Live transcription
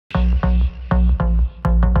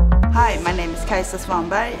Hi, my name is Kajsa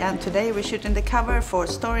Svanberg and today we're shooting the cover for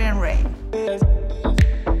Story and Rain.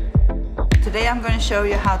 Today I'm going to show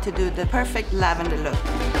you how to do the perfect lavender look.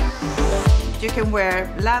 You can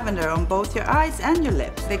wear lavender on both your eyes and your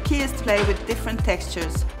lips. The key is to play with different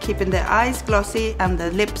textures, keeping the eyes glossy and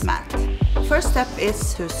the lips matte. First step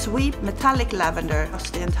is to sweep metallic lavender across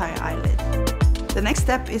the entire eyelid. The next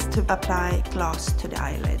step is to apply gloss to the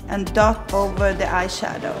eyelid and dot over the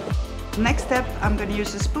eyeshadow. Next step, I'm going to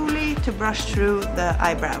use a spoolie to brush through the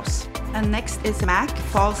eyebrows. And next is MAC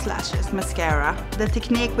False Lashes Mascara. The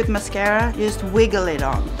technique with mascara, just wiggle it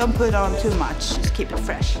on. Don't put on too much, just keep it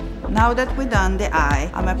fresh. Now that we've done the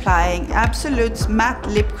eye, I'm applying Absolute's matte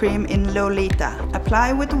lip cream in Lolita.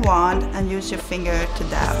 Apply with the wand and use your finger to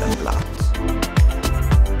dab and blot.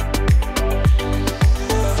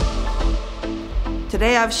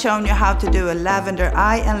 Today I've shown you how to do a lavender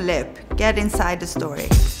eye and lip. Get inside the story.